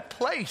get to that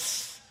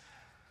place?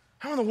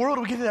 How in the world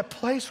do we get to that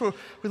place where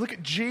we look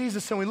at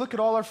Jesus and we look at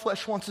all our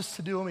flesh wants us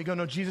to do and we go,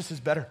 no, Jesus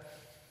is better.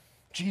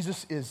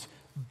 Jesus is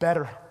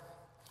better.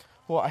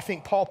 Well, I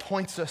think Paul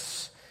points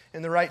us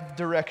in the right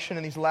direction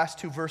in these last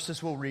two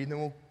verses we'll read and then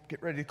we'll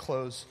get ready to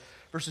close.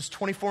 Verses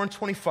 24 and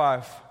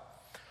 25.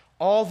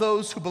 All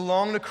those who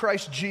belong to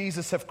Christ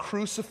Jesus have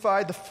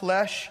crucified the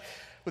flesh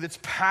with its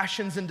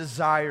passions and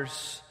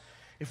desires.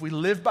 If we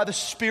live by the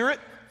Spirit,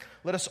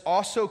 let us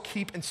also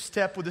keep in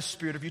step with the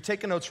Spirit. If you're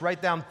taking notes,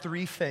 write down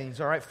three things,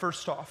 all right?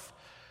 First off,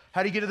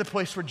 how do you get to the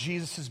place where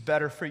Jesus is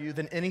better for you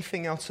than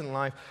anything else in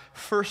life?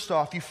 First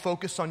off, you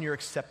focus on your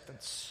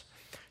acceptance.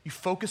 You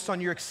focus on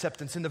your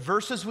acceptance. In the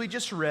verses we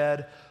just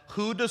read,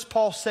 who does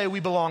Paul say we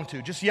belong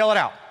to? Just yell it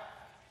out.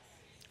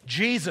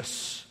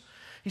 Jesus.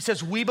 He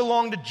says we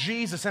belong to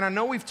Jesus. And I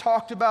know we've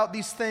talked about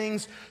these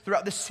things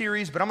throughout this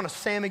series, but I'm going to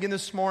say them again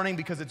this morning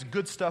because it's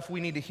good stuff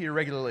we need to hear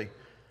regularly.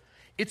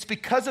 It's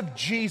because of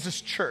Jesus,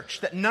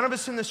 church, that none of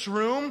us in this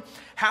room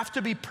have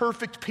to be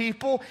perfect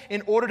people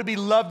in order to be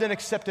loved and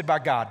accepted by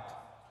God.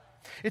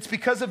 It's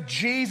because of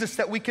Jesus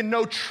that we can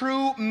know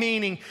true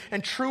meaning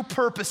and true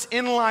purpose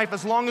in life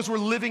as long as we're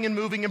living and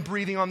moving and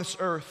breathing on this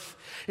earth.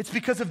 It's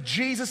because of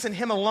Jesus and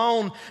him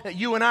alone that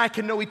you and I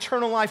can know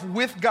eternal life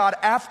with God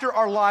after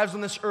our lives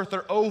on this earth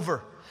are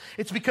over.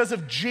 It's because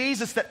of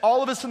Jesus that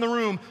all of us in the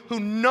room who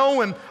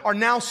know him are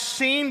now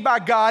seen by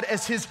God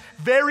as his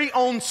very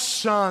own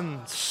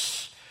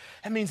sons.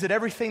 That means that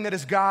everything that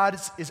is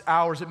God's is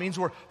ours. It means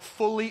we're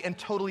fully and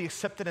totally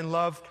accepted and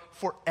loved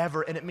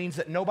forever. And it means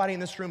that nobody in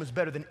this room is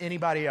better than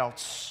anybody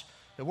else.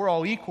 That we're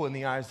all equal in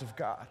the eyes of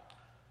God.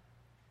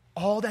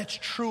 All that's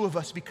true of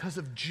us because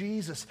of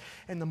Jesus.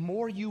 And the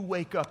more you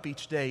wake up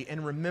each day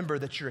and remember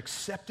that you're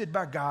accepted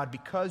by God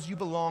because you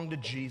belong to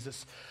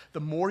Jesus, the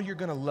more you're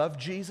going to love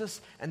Jesus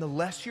and the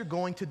less you're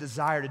going to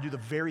desire to do the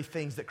very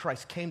things that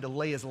Christ came to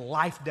lay his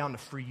life down to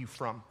free you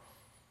from.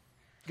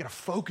 You got to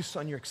focus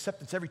on your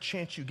acceptance every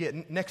chance you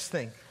get. Next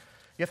thing,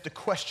 you have to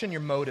question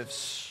your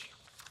motives.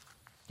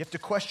 You have to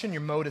question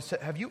your motives.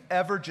 Have you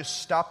ever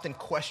just stopped and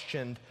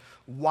questioned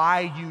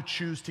why you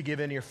choose to give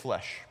into your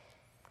flesh?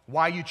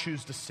 Why you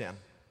choose to sin?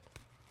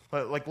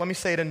 Like, let me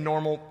say it in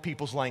normal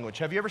people's language.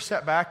 Have you ever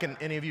sat back and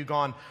any of you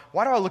gone,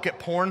 why do I look at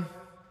porn?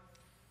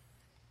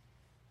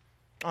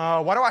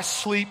 Why do I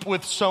sleep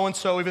with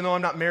so-and-so even though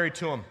I'm not married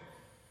to him?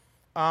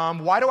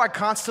 Why do I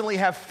constantly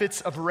have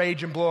fits of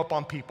rage and blow up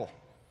on people?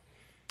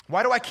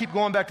 Why do I keep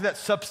going back to that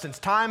substance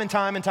time and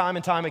time and time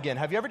and time again?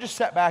 Have you ever just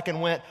sat back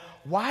and went,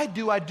 why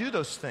do I do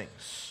those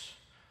things?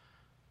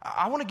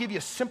 I want to give you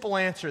a simple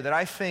answer that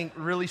I think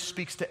really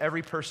speaks to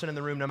every person in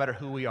the room, no matter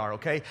who we are,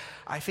 okay?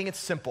 I think it's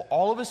simple.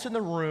 All of us in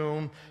the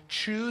room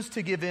choose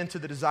to give in to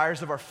the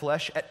desires of our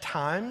flesh at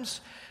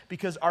times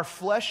because our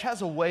flesh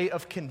has a way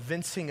of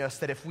convincing us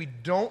that if we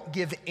don't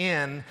give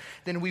in,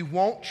 then we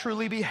won't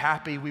truly be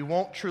happy, we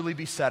won't truly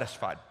be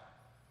satisfied.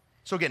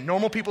 So again,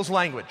 normal people's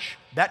language,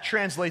 that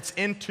translates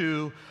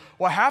into,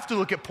 well, I have to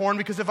look at porn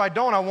because if I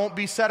don't, I won't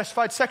be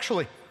satisfied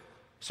sexually.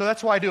 So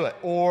that's why I do it.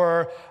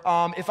 Or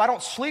if I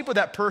don't sleep with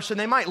that person,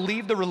 they might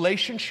leave the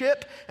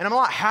relationship, and I'm a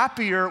lot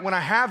happier when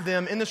I have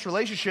them in this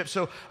relationship,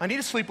 so I need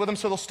to sleep with them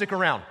so they'll stick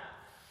around.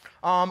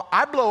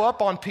 I blow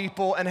up on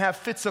people and have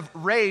fits of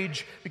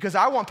rage because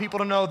I want people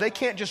to know they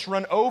can't just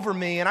run over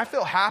me, and I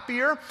feel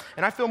happier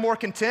and I feel more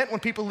content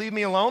when people leave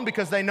me alone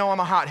because they know I'm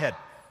a hothead.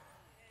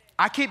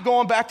 I keep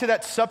going back to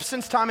that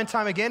substance time and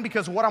time again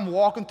because what I'm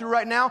walking through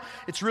right now,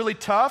 it's really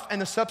tough, and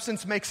the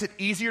substance makes it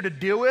easier to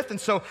deal with. And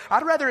so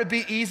I'd rather it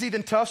be easy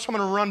than tough, so I'm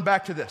going to run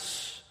back to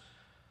this.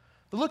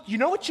 But look, you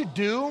know what you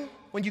do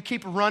when you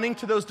keep running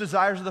to those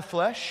desires of the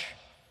flesh?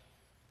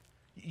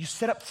 You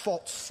set up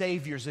false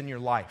saviors in your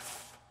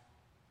life.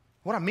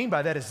 What I mean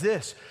by that is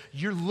this: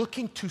 you're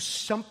looking to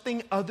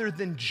something other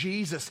than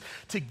Jesus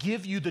to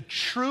give you the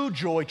true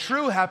joy,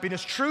 true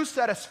happiness, true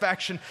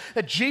satisfaction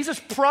that Jesus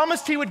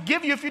promised he would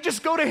give you if you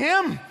just go to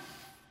him.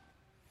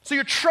 So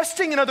you're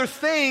trusting in other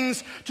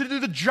things to do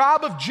the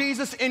job of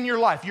Jesus in your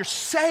life. You're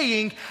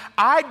saying,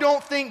 I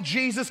don't think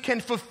Jesus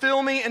can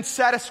fulfill me and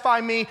satisfy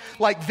me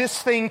like this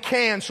thing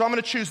can, so I'm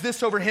going to choose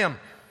this over him.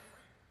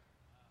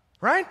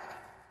 Right?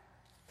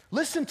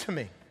 Listen to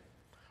me.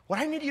 What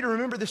I need you to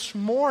remember this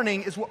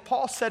morning is what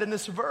Paul said in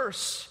this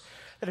verse,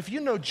 that if you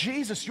know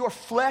Jesus, your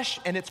flesh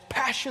and its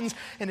passions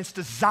and its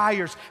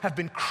desires have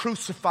been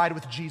crucified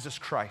with Jesus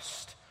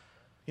Christ.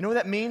 You know what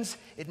that means?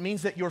 It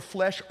means that your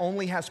flesh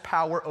only has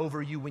power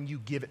over you when you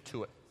give it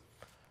to it.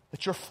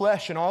 That your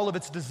flesh and all of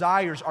its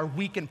desires are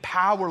weak and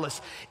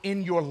powerless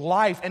in your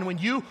life. And when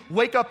you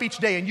wake up each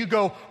day and you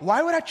go,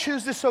 why would I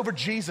choose this over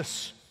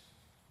Jesus?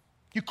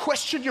 You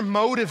question your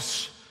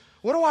motives.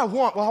 What do I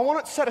want? Well, I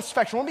want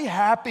satisfaction. I want to be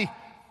happy.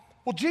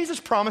 Well, Jesus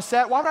promised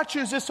that. Why would I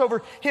choose this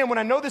over him when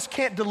I know this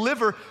can't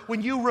deliver?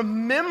 When you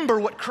remember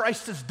what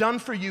Christ has done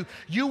for you,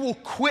 you will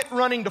quit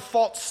running to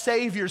false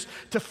saviors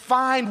to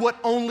find what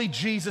only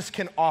Jesus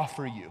can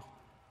offer you.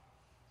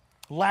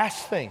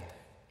 Last thing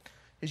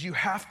is you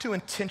have to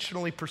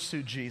intentionally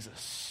pursue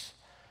Jesus.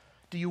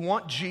 Do you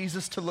want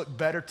Jesus to look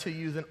better to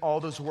you than all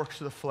those works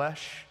of the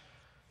flesh?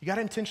 You got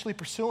to intentionally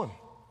pursue him.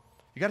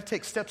 You got to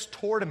take steps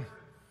toward him.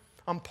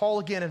 Paul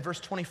again in verse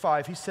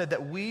 25, he said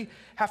that we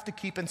have to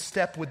keep in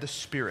step with the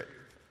Spirit.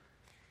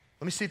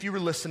 Let me see if you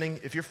were listening.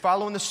 If you're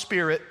following the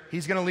Spirit,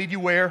 he's going to lead you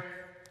where?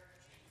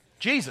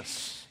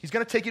 Jesus. He's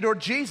going to take you toward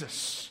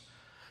Jesus.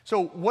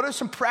 So what are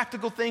some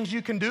practical things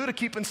you can do to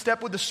keep in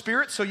step with the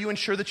Spirit so you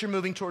ensure that you're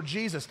moving toward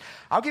Jesus?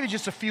 I'll give you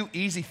just a few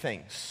easy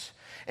things.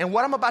 And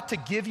what I'm about to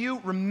give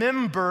you,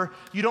 remember,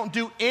 you don't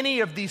do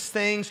any of these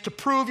things to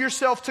prove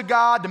yourself to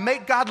God, to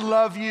make God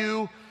love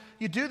you.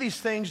 You do these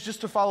things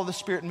just to follow the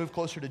Spirit and move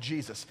closer to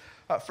Jesus.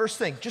 First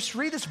thing, just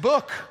read this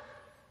book.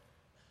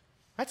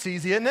 That's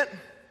easy, isn't it?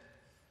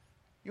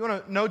 You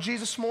want to know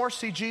Jesus more,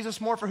 see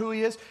Jesus more for who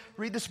he is?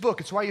 Read this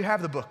book. It's why you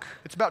have the book.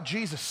 It's about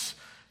Jesus.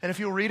 And if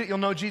you'll read it, you'll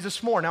know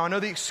Jesus more. Now, I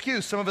know the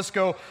excuse. Some of us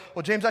go,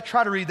 well, James, I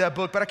try to read that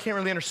book, but I can't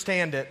really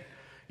understand it.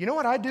 You know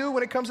what I do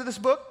when it comes to this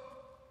book?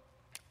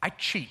 I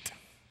cheat,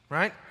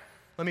 right?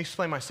 Let me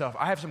explain myself.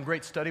 I have some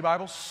great study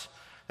Bibles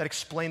that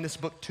explain this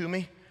book to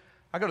me.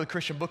 I go to the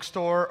Christian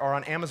bookstore or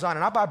on Amazon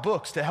and I buy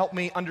books to help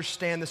me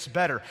understand this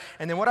better.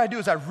 And then what I do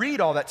is I read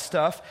all that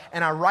stuff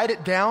and I write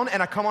it down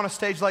and I come on a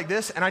stage like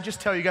this and I just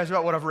tell you guys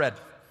about what I've read.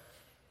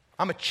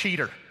 I'm a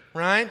cheater,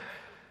 right?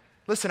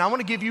 Listen, I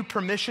want to give you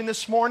permission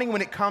this morning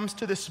when it comes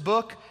to this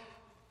book.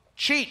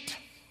 Cheat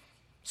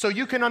so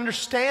you can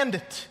understand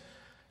it.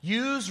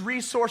 Use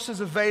resources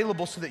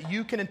available so that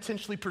you can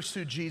intentionally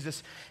pursue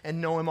Jesus and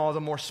know him all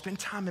the more. Spend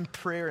time in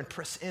prayer and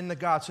press into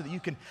God so that you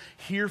can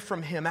hear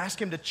from him.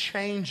 Ask him to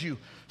change you.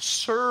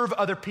 Serve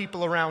other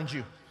people around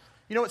you.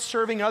 You know what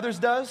serving others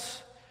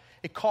does?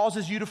 It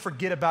causes you to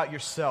forget about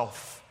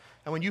yourself.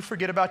 And when you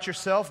forget about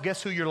yourself,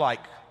 guess who you're like?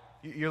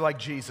 You're like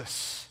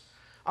Jesus.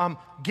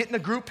 Get in a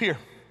group here.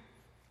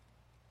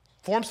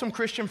 Form some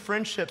Christian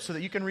friendships so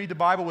that you can read the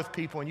Bible with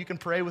people and you can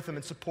pray with them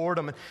and support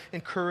them and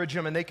encourage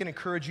them, and they can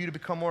encourage you to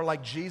become more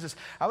like Jesus.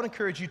 I would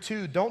encourage you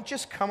too, don't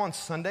just come on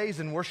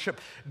Sundays and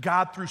worship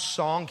God through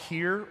song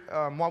here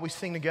while we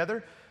sing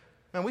together.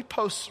 Man, we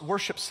post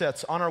worship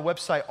sets on our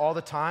website all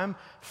the time.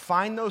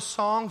 Find those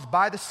songs,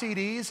 buy the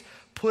CDs,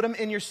 put them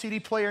in your CD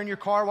player in your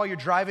car while you're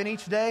driving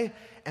each day,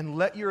 and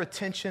let your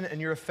attention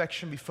and your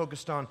affection be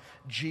focused on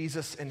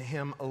Jesus and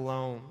Him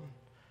alone.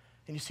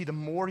 And you see, the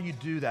more you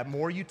do that,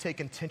 more you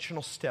take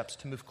intentional steps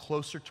to move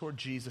closer toward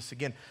Jesus,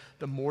 again,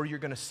 the more you're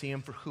going to see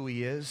Him for who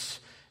He is,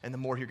 and the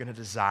more you're going to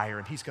desire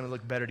Him. He's going to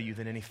look better to you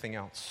than anything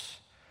else.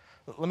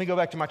 Let me go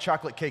back to my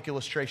chocolate cake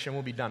illustration.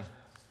 We'll be done.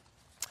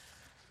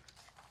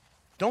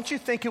 Don't you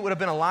think it would have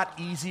been a lot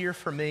easier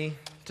for me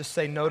to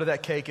say no to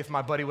that cake if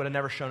my buddy would have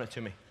never shown it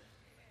to me?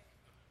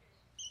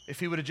 If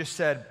he would have just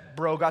said,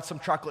 bro, got some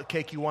chocolate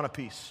cake, you want a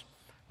piece?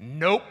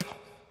 Nope,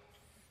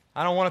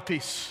 I don't want a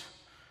piece.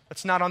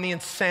 That's not on the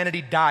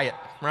insanity diet,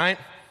 right?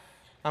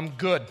 I'm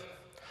good.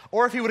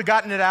 Or if he would have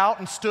gotten it out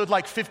and stood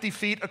like 50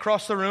 feet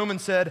across the room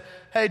and said,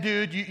 hey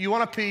dude, you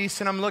want a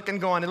piece? And I'm looking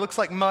going, it looks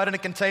like mud in a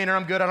container,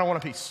 I'm good, I don't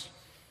want a piece,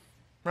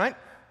 right?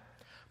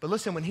 But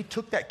listen, when he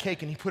took that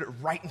cake and he put it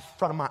right in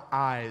front of my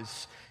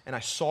eyes and I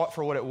saw it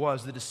for what it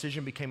was, the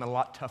decision became a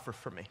lot tougher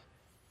for me.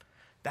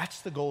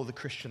 That's the goal of the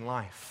Christian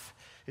life,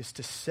 is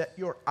to set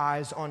your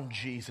eyes on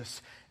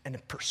Jesus and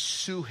to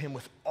pursue Him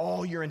with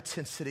all your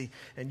intensity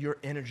and your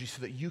energy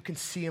so that you can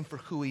see Him for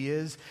who He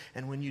is.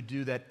 And when you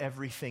do that,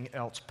 everything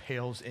else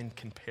pales in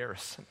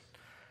comparison.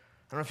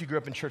 I don't know if you grew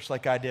up in church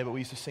like I did, but we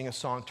used to sing a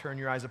song, Turn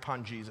Your Eyes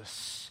Upon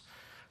Jesus.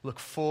 Look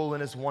full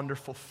in His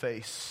wonderful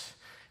face,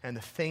 and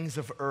the things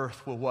of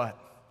earth will what?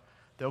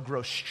 They'll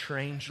grow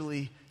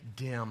strangely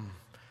dim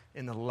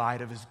in the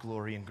light of His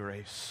glory and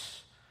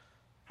grace.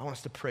 I want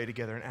us to pray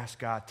together and ask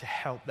God to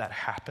help that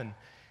happen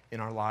in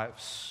our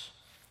lives.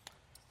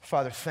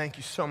 Father, thank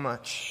you so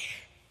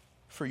much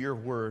for your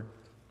word.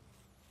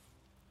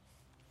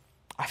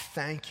 I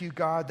thank you,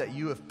 God, that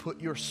you have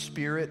put your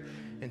Spirit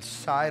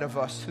inside of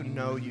us who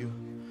know you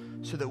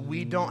so that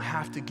we don't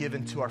have to give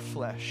into our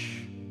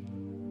flesh.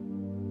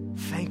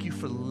 Thank you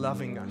for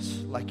loving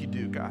us like you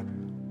do, God.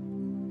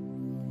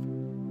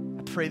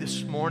 I pray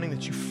this morning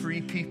that you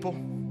free people,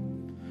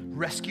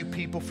 rescue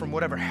people from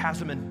whatever has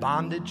them in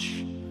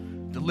bondage,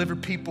 deliver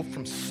people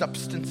from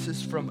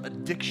substances, from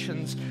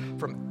addictions,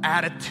 from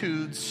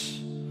attitudes.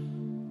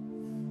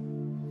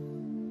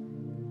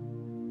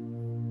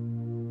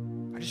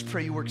 I just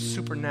pray you work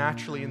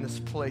supernaturally in this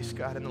place,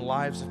 God, in the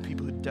lives of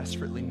people who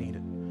desperately need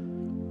it.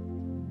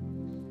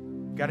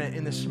 God,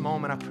 in this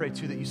moment, I pray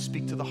too that you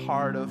speak to the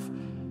heart of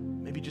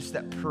maybe just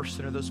that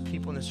person or those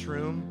people in this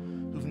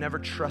room who've never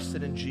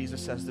trusted in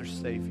Jesus as their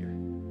Savior.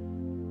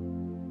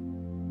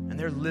 And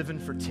they're living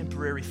for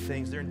temporary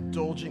things. They're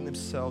indulging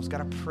themselves.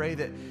 God, I pray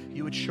that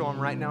you would show them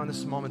right now in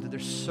this moment that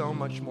there's so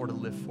much more to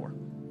live for.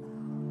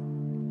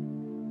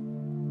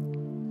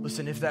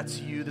 Listen, if that's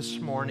you this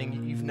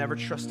morning, you've never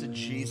trusted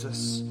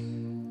Jesus,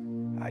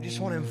 I just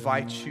want to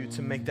invite you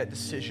to make that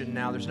decision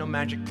now. There's no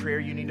magic prayer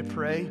you need to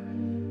pray,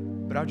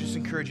 but I'll just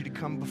encourage you to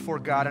come before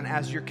God, and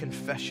as your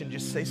confession,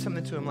 just say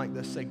something to Him like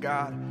this. Say,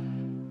 God,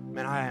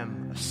 man, I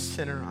am a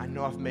sinner. I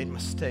know I've made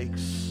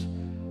mistakes.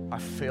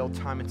 I've failed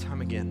time and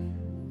time again.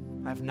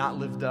 I have not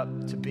lived up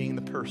to being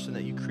the person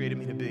that you created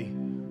me to be.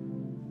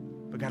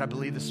 But God, I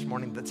believe this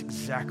morning that's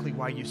exactly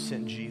why you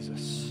sent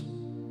Jesus.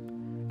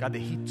 God, that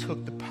He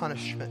took the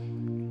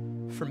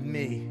punishment for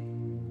me,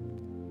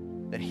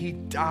 that He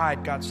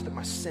died, God, so that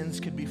my sins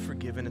could be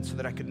forgiven and so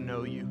that I could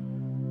know you.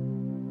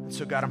 And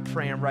so, God, I'm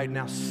praying right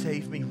now,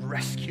 save me,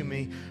 rescue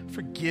me,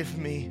 forgive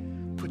me,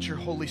 put your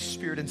Holy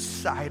Spirit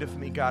inside of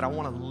me, God. I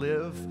want to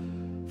live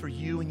for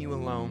you and you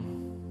alone.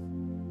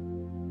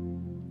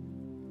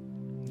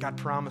 God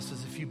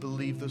promises if you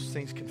believe those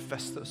things,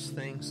 confess those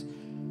things,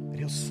 that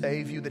He'll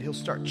save you, that He'll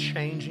start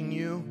changing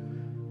you,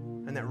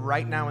 and that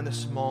right now in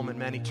this moment,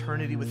 man,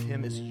 eternity with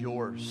Him is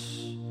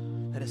yours.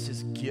 That is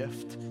His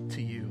gift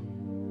to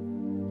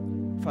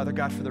you. Father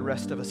God, for the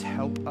rest of us,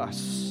 help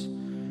us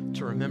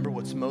to remember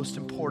what's most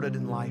important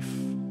in life.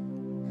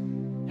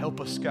 Help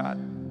us,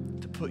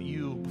 God, to put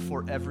you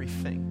before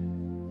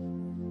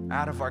everything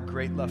out of our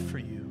great love for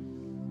you.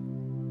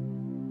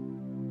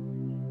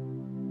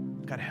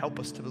 God, help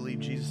us to believe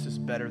Jesus is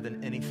better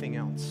than anything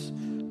else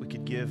we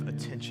could give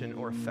attention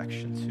or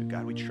affection to.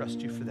 God, we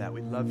trust you for that.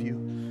 We love you,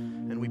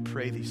 and we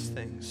pray these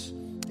things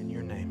in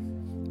your name.